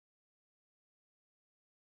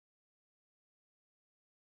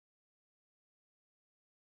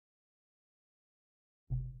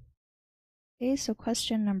Okay, so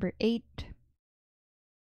question number 8.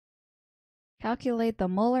 Calculate the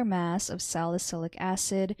molar mass of salicylic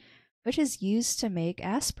acid, which is used to make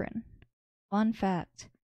aspirin. Fun fact.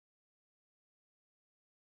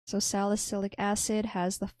 So salicylic acid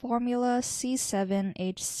has the formula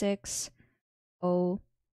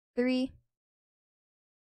C7H6O3.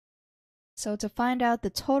 So to find out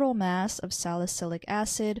the total mass of salicylic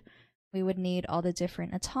acid, we would need all the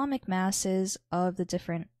different atomic masses of the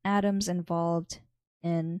different atoms involved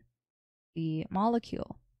in the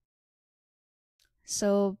molecule.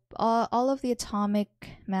 So all of the atomic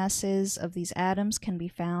masses of these atoms can be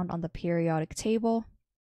found on the periodic table.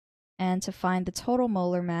 And to find the total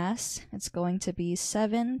molar mass, it's going to be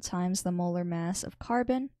 7 times the molar mass of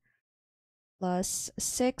carbon plus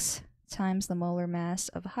 6 times the molar mass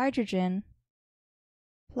of hydrogen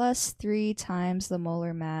plus 3 times the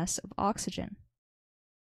molar mass of oxygen.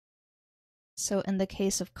 So in the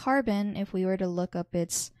case of carbon, if we were to look up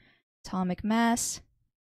its atomic mass,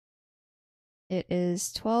 it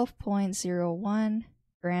is 12.01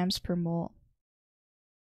 grams per mole.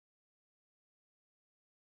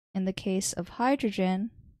 In the case of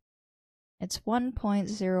hydrogen, it's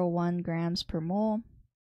 1.01 grams per mole.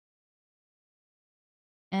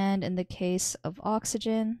 And in the case of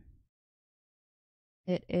oxygen,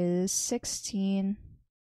 it is 16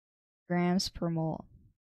 grams per mole.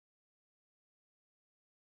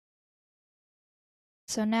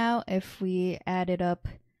 So now if we added up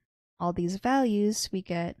all these values, we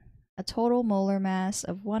get a total molar mass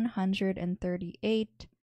of 138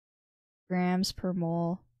 grams per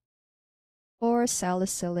mole for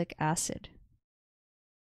salicylic acid.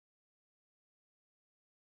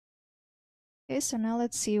 Okay, so now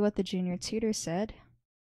let's see what the junior tutor said.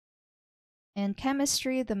 In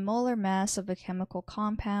chemistry, the molar mass of a chemical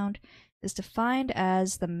compound is defined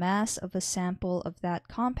as the mass of a sample of that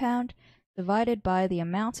compound divided by the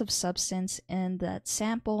amount of substance in that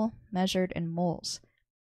sample measured in moles.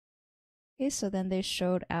 Okay, so then they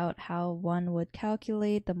showed out how one would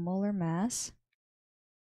calculate the molar mass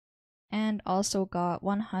and also got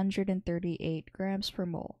 138 grams per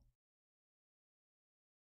mole.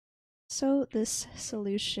 So this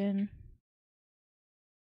solution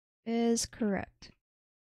is correct.